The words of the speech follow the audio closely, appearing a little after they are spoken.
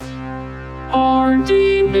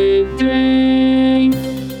Hardee Midday.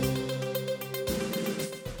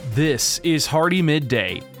 This is Hardee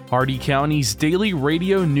Midday, Hardee County's daily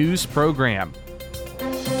radio news program.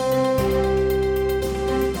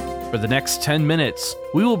 For the next 10 minutes,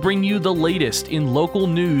 we will bring you the latest in local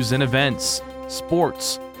news and events,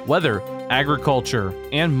 sports, weather, agriculture,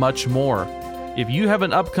 and much more. If you have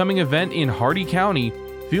an upcoming event in Hardee County,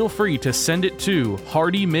 feel free to send it to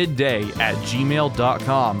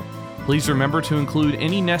hardeemidday@gmail.com. Please remember to include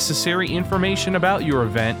any necessary information about your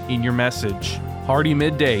event in your message. Hardee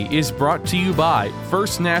Midday is brought to you by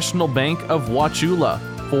First National Bank of Wauchula,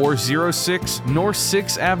 406 North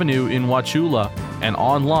 6th Avenue in Wauchula, and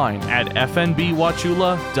online at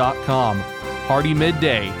fnbwauchula.com. Hardee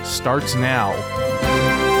Midday starts now.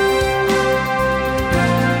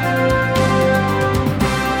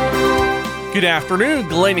 Good afternoon,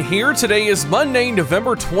 Glenn here. Today is Monday,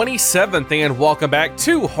 November 27th, and welcome back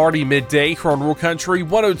to Hardee Midday here on Rural Country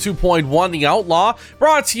 102.1 The Outlaw,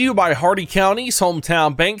 brought to you by Hardee County's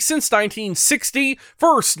hometown bank since 1960,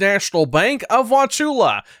 First National Bank of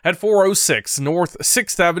Wauchula at 406 North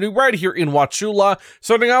 6th Avenue right here in Wauchula.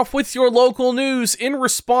 Starting off with your local news, in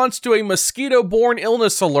response to a mosquito-borne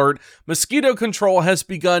illness alert, mosquito control has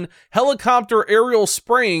begun helicopter aerial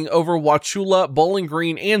spraying over Wauchula, Bowling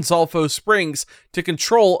Green, and Zolfo Springs to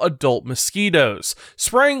control adult mosquitoes.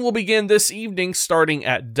 Spraying will begin this evening starting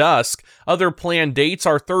at dusk. Other planned dates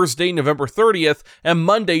are Thursday, November 30th and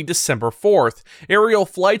Monday, December 4th. Aerial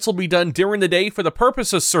flights will be done during the day for the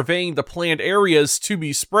purpose of surveying the planned areas to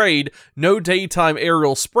be sprayed. No daytime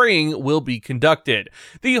aerial spraying will be conducted.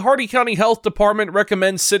 The Hardee County Health Department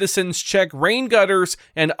recommends citizens check rain gutters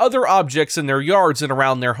and other objects in their yards and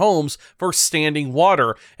around their homes for standing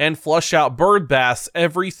water and flush out bird baths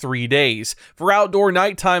every 3 days. For outdoor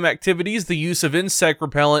nighttime activities, the use of insect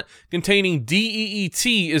repellent containing DEET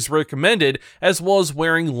is recommended, as well as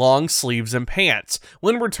wearing long sleeves and pants.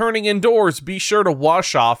 When returning indoors, be sure to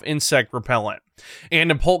wash off insect repellent. And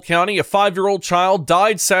in Polk County, a 5-year-old child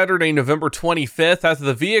died Saturday, November 25th after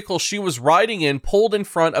the vehicle she was riding in pulled in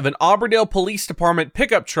front of an Auburndale Police Department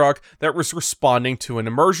pickup truck that was responding to an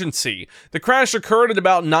emergency. The crash occurred at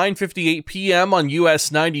about 9:58 p.m. on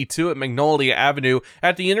US 92 at Magnolia Avenue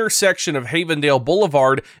at the intersection of Havendale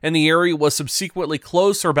Boulevard, and the area was subsequently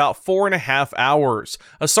closed for about 4.5 hours.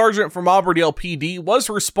 A sergeant from Auburndale PD was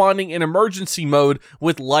responding in emergency mode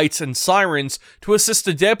with lights and sirens to assist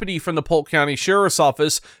a deputy from the Polk County Sheriff's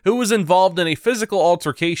Office who was involved in a physical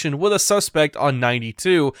altercation with a suspect on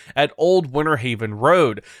 92 at Old Winter Haven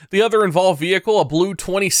Road. The other involved vehicle, a blue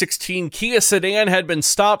 2016 Kia sedan, had been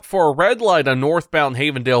stopped for a red light on northbound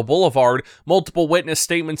Havendale Boulevard. Multiple witness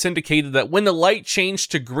statements indicated that when the light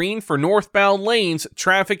changed to green for northbound lanes,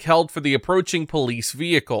 traffic held for the approaching police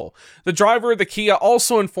vehicle. The driver of the Kia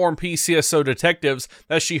also informed PCSO detectives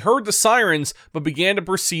that she heard the sirens but began to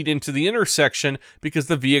proceed into the intersection because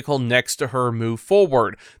the vehicle next to her move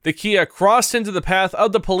forward. The Kia crossed into the path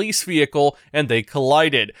of the police vehicle and they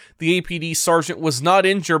collided. The APD sergeant was not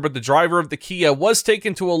injured, but the driver of the Kia was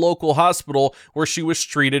taken to a local hospital where she was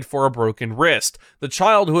treated for a broken wrist. The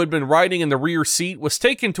child who had been riding in the rear seat was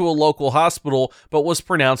taken to a local hospital but was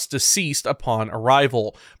pronounced deceased upon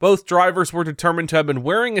arrival. Both drivers were determined to have been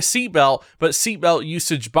wearing a seatbelt, but seatbelt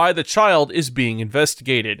usage by the child is being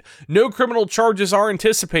investigated. No criminal charges are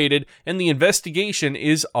anticipated and the investigation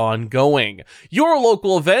is ongoing. Your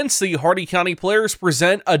local events: the Hardee County Players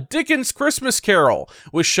present A Dickens Christmas Carol,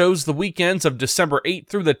 which shows the weekends of December 8th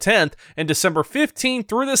through the 10th and December 15th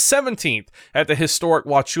through the 17th at the historic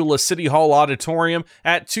Wauchula City Hall Auditorium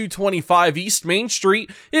at 225 East Main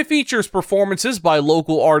Street. It features performances by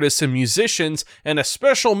local artists and musicians and a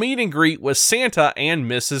special meet and greet with Santa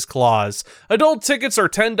and Mrs. Claus. Adult tickets are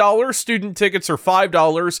 $10, student tickets are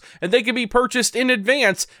 $5, and they can be purchased in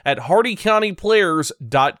advance at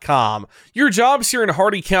hardeecountyplayers.com. Your jobs here in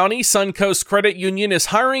Hardee County: Suncoast Credit Union is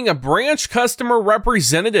hiring a branch customer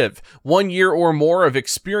representative. 1 year or more of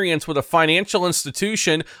experience with a financial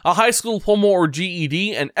institution, a high school diploma or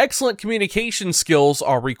GED, and excellent communication skills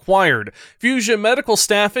are required. Fusion Medical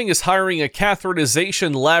Staffing is hiring a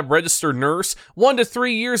catheterization lab registered nurse. 1 to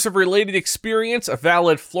 3 years of related experience, a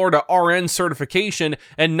valid Florida RN certification,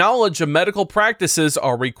 and knowledge of medical practices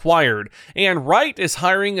are required. And Wright is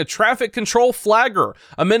hiring a traffic control flagger.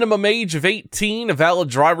 A minimum age of of 18, a valid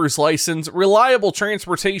driver's license, reliable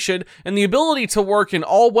transportation, and the ability to work in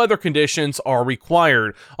all weather conditions are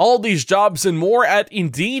required. All these jobs and more at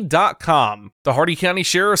Indeed.com. The Hardee County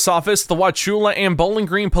Sheriff's Office, the Wauchula and Bowling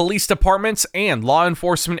Green Police Departments, and law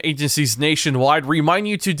enforcement agencies nationwide remind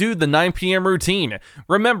you to do the 9 p.m. routine.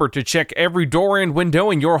 Remember to check every door and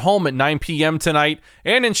window in your home at 9 p.m. tonight,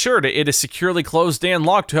 and ensure that it is securely closed and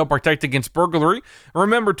locked to help protect against burglary.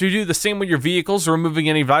 Remember to do the same with your vehicles, removing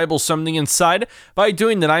any valuables from the inside. By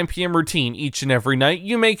doing the 9 p.m. routine each and every night,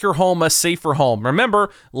 you make your home a safer home.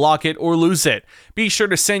 Remember, lock it or lose it. Be sure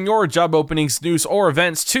to send your job openings, news, or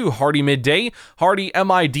events to Hardee Midday, Hardee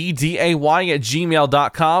MIDDAY at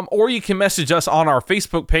gmail.com, or you can message us on our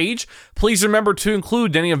Facebook page. Please remember to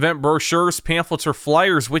include any event brochures, pamphlets, or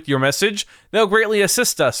flyers with your message. They'll greatly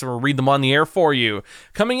assist us, and we'll read them on the air for you.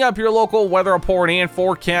 Coming up, your local weather report and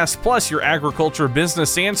forecast, plus your agriculture,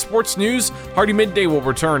 business, and sports news. Hardee Midday will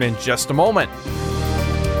return in just a moment.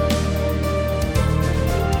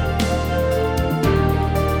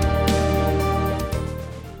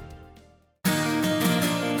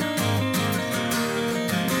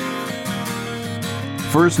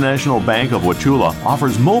 First National Bank of Wauchula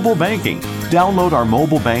offers mobile banking. Download our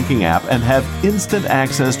mobile banking app and have instant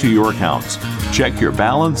access to your accounts. Check your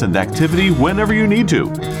balance and activity whenever you need to.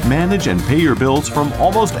 Manage and pay your bills from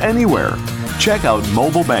almost anywhere. Check out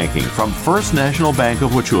mobile banking from First National Bank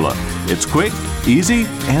of Wauchula. It's quick, easy,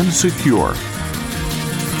 and secure.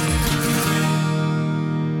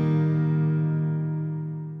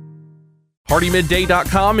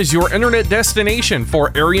 HardeeMidday.com is your internet destination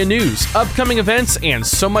for area news, upcoming events, and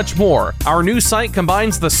so much more. Our news site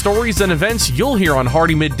combines the stories and events you'll hear on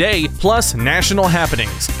Hardee Midday, plus national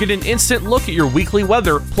happenings. Get an instant look at your weekly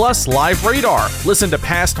weather, plus live radar. Listen to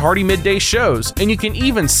past Hardee Midday shows, and you can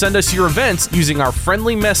even send us your events using our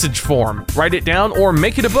friendly message form. Write it down or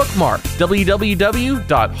make it a bookmark.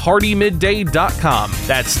 www.HardeeMidday.com.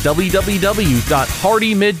 That's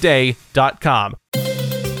www.HardeeMidday.com.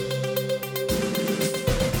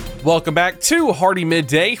 Welcome back to Hardee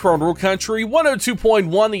Midday here on Rural Country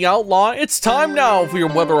 102.1 The Outlaw. It's time now for your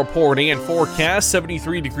weather report and forecast.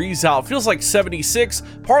 73 degrees out, feels like 76.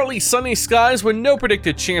 Partly sunny skies with no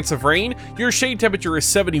predicted chance of rain. Your shade temperature is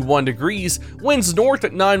 71 degrees. Winds north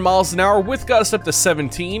at 9 miles an hour with gusts up to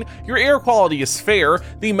 17. Your air quality is fair.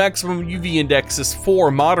 The maximum UV index is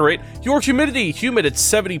 4, moderate. Your humidity humid at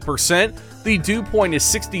 70%. The dew point is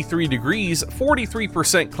 63 degrees,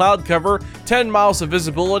 43% cloud cover, 10 miles of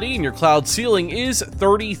visibility, and your cloud ceiling is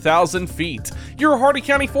 30,000 feet. Your Hardee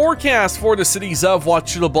County forecast for the cities of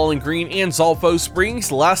Wauchula, Bowling Green, and Zolfo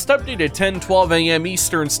Springs, last updated 10:12 a.m.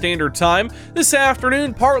 Eastern Standard Time. This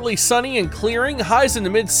afternoon, partly sunny and clearing, highs in the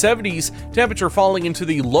mid-70s, temperature falling into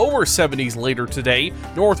the lower 70s later today.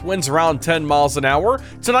 North winds around 10 miles an hour.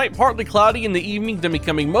 Tonight, partly cloudy in the evening, then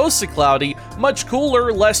becoming mostly cloudy, much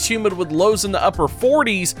cooler, less humid with low in the upper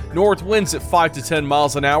 40s, north winds at 5 to 10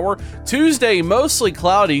 miles an hour. Tuesday, mostly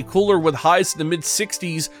cloudy, cooler with highs in the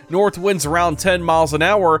mid-60s, north winds around 10 miles an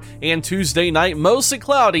hour. And Tuesday night, mostly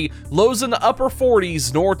cloudy, lows in the upper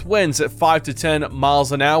 40s, north winds at 5 to 10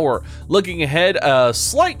 miles an hour. Looking ahead, a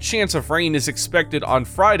slight chance of rain is expected on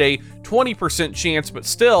Friday, 20% chance, but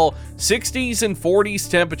still 60s and 40s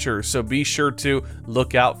temperatures, so be sure to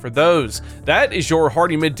look out for those. That is your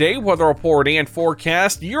Hardee Midday weather report and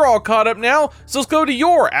forecast. You're all caught up now, so let's go to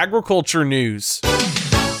your agriculture news.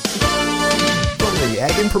 The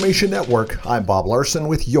Ag Information Network, I'm Bob Larson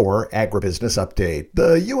with your Agribusiness Update.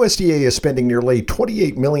 The USDA is spending nearly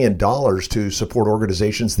 $28 million to support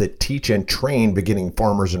organizations that teach and train beginning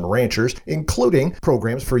farmers and ranchers, including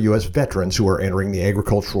programs for U.S. veterans who are entering the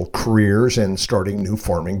agricultural careers and starting new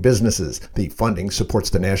farming businesses. The funding supports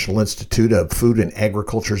the National Institute of Food and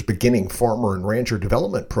Agriculture's Beginning Farmer and Rancher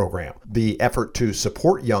Development Program. The effort to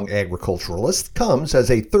support young agriculturalists comes as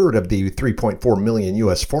a third of the 3.4 million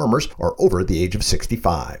U.S. farmers are over the age of 65.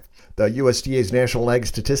 The USDA's National Ag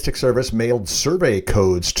Statistics Service mailed survey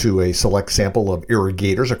codes to a select sample of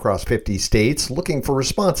irrigators across 50 states looking for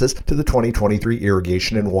responses to the 2023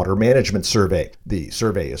 Irrigation and Water Management Survey. The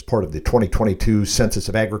survey is part of the 2022 Census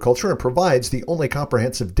of Agriculture and provides the only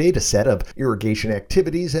comprehensive data set of irrigation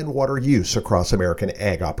activities and water use across American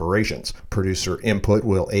ag operations. Producer input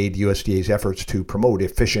will aid USDA's efforts to promote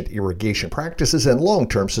efficient irrigation practices and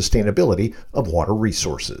long-term sustainability of water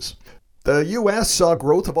resources. The U.S. saw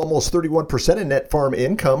growth of almost 31% in net farm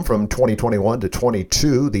income from 2021 to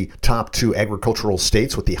 22. The top two agricultural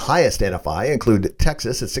states with the highest NFI include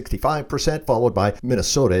Texas at 65%, followed by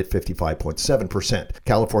Minnesota at 55.7%.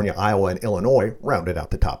 California, Iowa, and Illinois rounded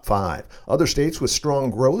out the top five. Other states with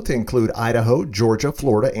strong growth include Idaho, Georgia,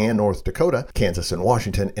 Florida, and North Dakota. Kansas and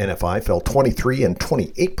Washington NFI fell 23 and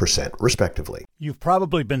 28%, respectively. You've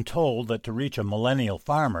probably been told that to reach a millennial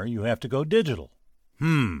farmer, you have to go digital.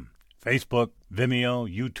 Facebook,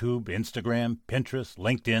 Vimeo, YouTube, Instagram, Pinterest,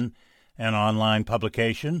 LinkedIn, an online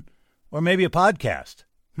publication, or maybe a podcast.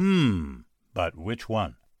 But which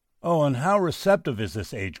one? Oh, and how receptive is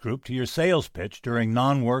this age group to your sales pitch during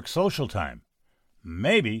non-work social time?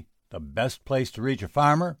 Maybe the best place to reach a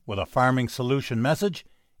farmer with a farming solution message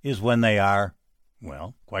is when they are,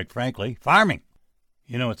 well, quite frankly, farming.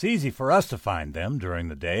 You know, it's easy for us to find them during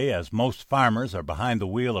the day, as most farmers are behind the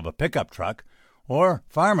wheel of a pickup truck or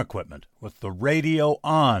farm equipment with the radio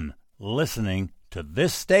on, listening to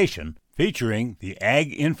this station featuring the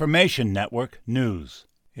Ag Information Network News.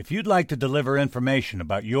 If you'd like to deliver information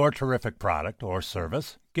about your terrific product or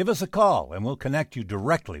service, give us a call and we'll connect you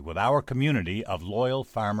directly with our community of loyal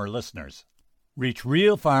farmer listeners. Reach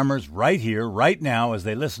real farmers right here, right now, as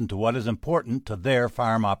they listen to what is important to their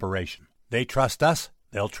farm operation. They trust us,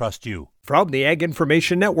 they'll trust you. From the Ag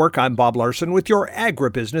Information Network, I'm Bob Larson with your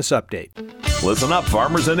Agribusiness Update. Listen up,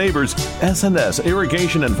 farmers and neighbors. S&S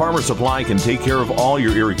Irrigation and Farmer Supply can take care of all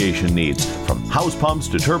your irrigation needs, from house pumps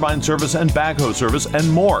to turbine service and backhoe service and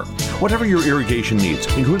more. Whatever your irrigation needs,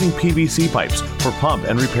 including PVC pipes for pump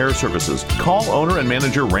and repair services, call owner and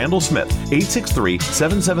manager Randall Smith,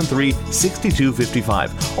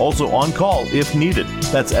 863-773-6255. Also on call if needed.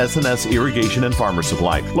 That's S&S Irrigation and Farmer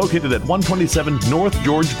Supply, located at 127 North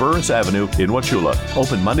George Burris Avenue in Wauchula.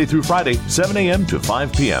 Open Monday through Friday, 7 a.m. to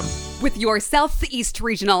 5 p.m. With your Southeast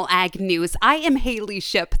Regional Ag News, I am Haley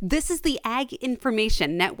Ship. This is the Ag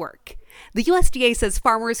Information Network. The USDA says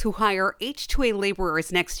farmers who hire H-2A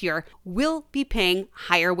laborers next year will be paying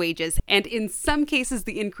higher wages, and in some cases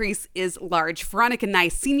the increase is large. Veronica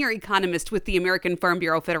Nice, senior economist with the American Farm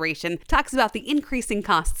Bureau Federation, talks about the increasing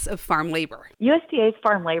costs of farm labor. USDA's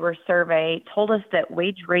Farm Labor Survey told us that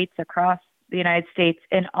wage rates across the United States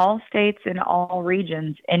in all states and all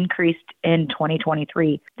regions increased in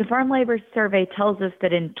 2023. The Farm Labor Survey tells us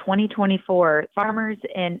that in 2024, farmers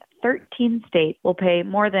in 13 states will pay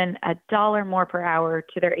more than $1 more per hour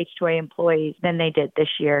to their H-2A employees than they did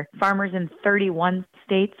this year. Farmers in 31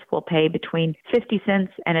 states will pay between 50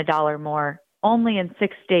 cents and $1 more. Only in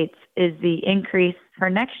 6 states is the increase for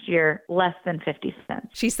next year less than 50 cents.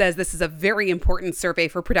 She says this is a very important survey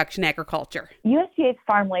for production agriculture. USDA's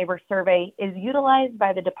Farm Labor Survey is utilized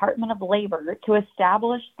by the Department of Labor to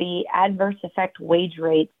establish the adverse effect wage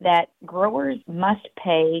rates that growers must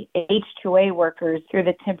pay H-2A workers through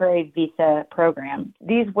the temporary visa program.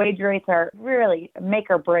 These wage rates are really make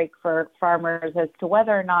or break for farmers as to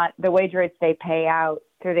whether or not the wage rates they pay out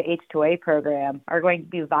through the H-2A program are going to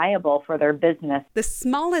be viable for their business. The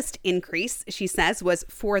smallest increase, she says, was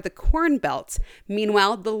for the Corn Belt.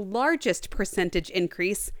 Meanwhile, the largest percentage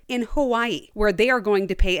increase in Hawaii, where they are going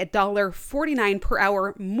to pay $1.49 per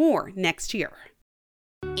hour more next year.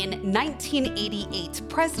 In 1988,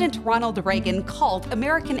 President Ronald Reagan called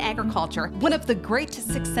American agriculture one of the great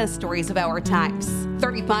success stories of our times.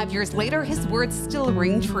 35 years later, his words still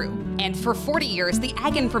ring true. And for 40 years, the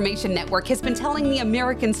Ag Information Network has been telling the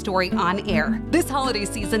American story on air. This holiday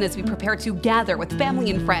season, as we prepare to gather with family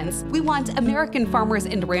and friends, we want American farmers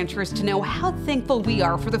and ranchers to know how thankful we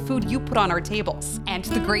are for the food you put on our tables and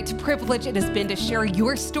the great privilege it has been to share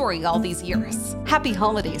your story all these years. Happy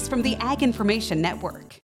holidays from the Ag Information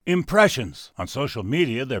Network. Impressions. On social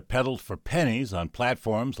media, they're peddled for pennies on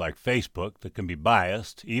platforms like Facebook that can be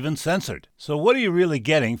biased, even censored. So what are you really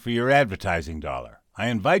getting for your advertising dollar? I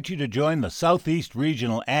invite you to join the Southeast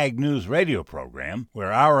Regional Ag News radio program,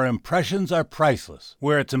 where our impressions are priceless,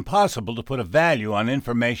 where it's impossible to put a value on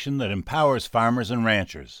information that empowers farmers and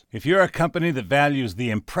ranchers. If you're a company that values the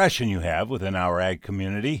impression you have within our ag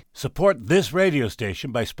community, support this radio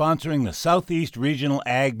station by sponsoring the Southeast Regional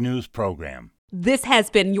Ag News program. This has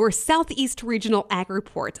been your Southeast Regional Ag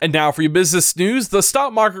Report. And now for your business news, the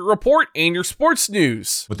stock market report, and your sports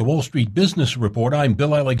news. With the Wall Street Business Report, I'm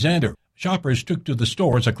Bill Alexander. Shoppers took to the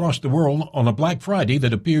stores across the world on a Black Friday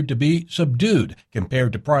that appeared to be subdued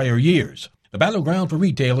compared to prior years. The battleground for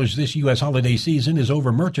retailers this U.S. holiday season is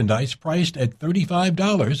over merchandise priced at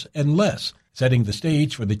 $35 and less, setting the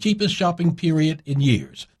stage for the cheapest shopping period in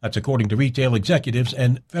years. That's according to retail executives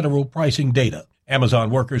and federal pricing data. Amazon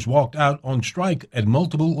workers walked out on strike at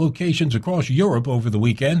multiple locations across Europe over the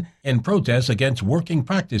weekend in protest against working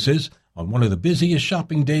practices on one of the busiest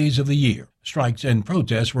shopping days of the year. Strikes and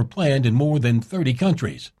protests were planned in more than 30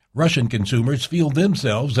 countries. Russian consumers feel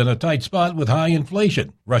themselves in a tight spot with high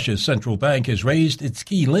inflation. Russia's central bank has raised its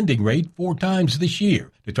key lending rate 4 times this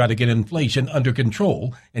year to try to get inflation under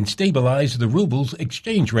control and stabilize the ruble's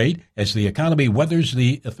exchange rate as the economy weathers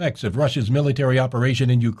the effects of Russia's military operation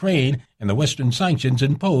in Ukraine and the Western sanctions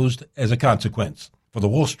imposed as a consequence. For the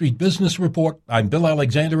Wall Street Business Report, I'm Bill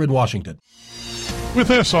Alexander in Washington. With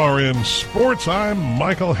SRN Sports, I'm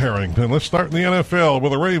Michael Harrington. Let's start in the NFL, where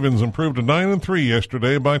the Ravens improved to 9-3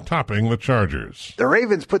 yesterday by topping the Chargers. The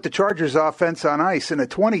Ravens put the Chargers offense on ice in a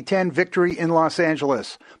 2010 victory in Los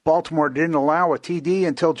Angeles. Baltimore didn't allow a TD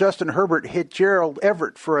until Justin Herbert hit Gerald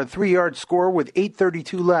Everett for a 3-yard score with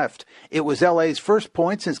 8:32 left. It was LA's first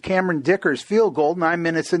point since Cameron Dicker's field goal 9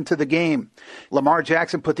 minutes into the game. Lamar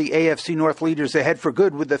Jackson put the AFC North leaders ahead for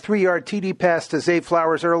good with a 3-yard TD pass to Zay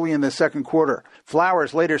Flowers early in the second quarter.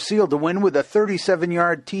 Flowers later sealed the win with a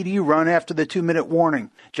 37-yard TD run after the 2-minute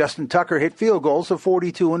warning. Justin Tucker hit field goals of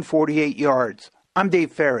 42 and 48 yards. I'm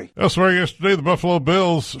Dave Ferry. Elsewhere yesterday, the Buffalo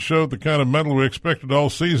Bills showed the kind of mettle we expected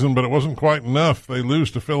all season, but it wasn't quite enough. They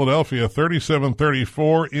lose to Philadelphia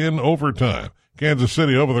 37-34 in overtime. Kansas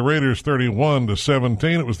City over the Raiders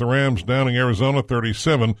 31-17. It was the Rams downing Arizona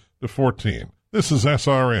 37-14. This is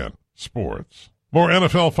SRN Sports. More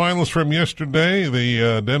NFL finalists from yesterday.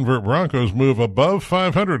 The Denver Broncos move above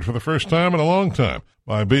 500 for the first time in a long time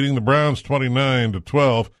by beating the Browns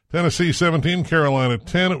 29-12. Tennessee 17, Carolina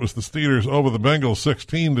 10. It was the Steelers over the Bengals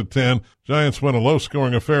 16-10. Giants win a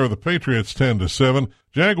low-scoring affair with the Patriots 10-7.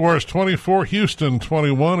 Jaguars 24, Houston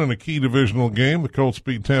 21 in a key divisional game. The Colts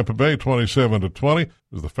beat Tampa Bay 27-20. It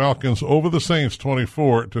was the Falcons over the Saints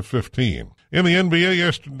 24-15. In the NBA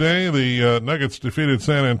yesterday, the Nuggets defeated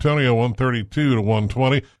San Antonio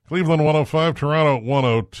 132-120. Cleveland 105, Toronto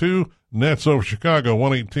 102. Nets over Chicago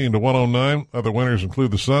 118-109. Other winners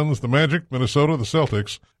include the Suns, the Magic, Minnesota, the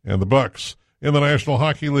Celtics, and the Bucks. In the National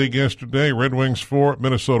Hockey League yesterday, Red Wings 4,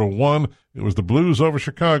 Minnesota 1. It was the Blues over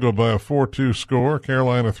Chicago by a 4-2 score.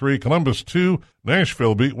 Carolina 3, Columbus 2.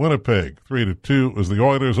 Nashville beat Winnipeg 3-2. It was the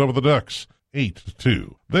Oilers over the Ducks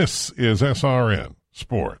 8-2. This is SRN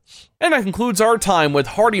Sports. And that concludes our time with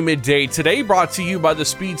Hardee Midday today, brought to you by the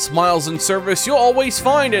speed, smiles, and service you'll always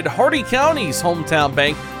find at Hardee County's hometown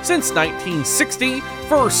bank since 1960,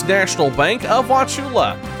 First National Bank of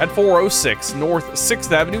Wauchula at 406 North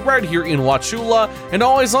 6th Avenue right here in Wauchula, and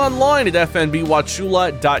always online at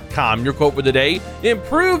fnbwauchula.com. Your quote for the day: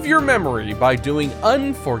 improve your memory by doing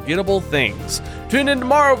unforgettable things. Tune in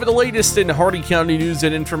tomorrow for the latest in Hardee County news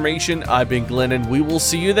and information. I've been Glenn, and we will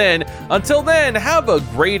see you then. Until then, have a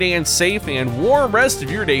great and safe and warm rest of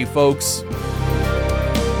your day, folks.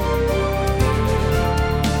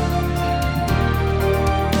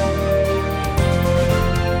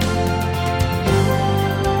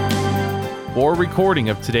 For a recording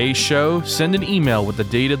of today's show, send an email with the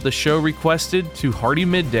date of the show requested to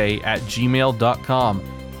hardeemidday@gmail.com.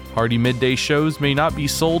 Hardee Midday shows may not be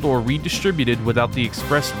sold or redistributed without the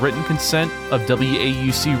express written consent of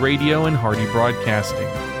WAUC Radio and Hardee Broadcasting.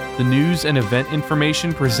 The news and event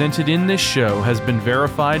information presented in this show has been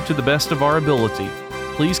verified to the best of our ability.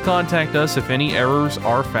 Please contact us if any errors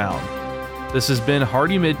are found. This has been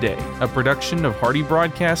Hardee Midday, a production of Hardee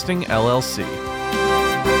Broadcasting, LLC.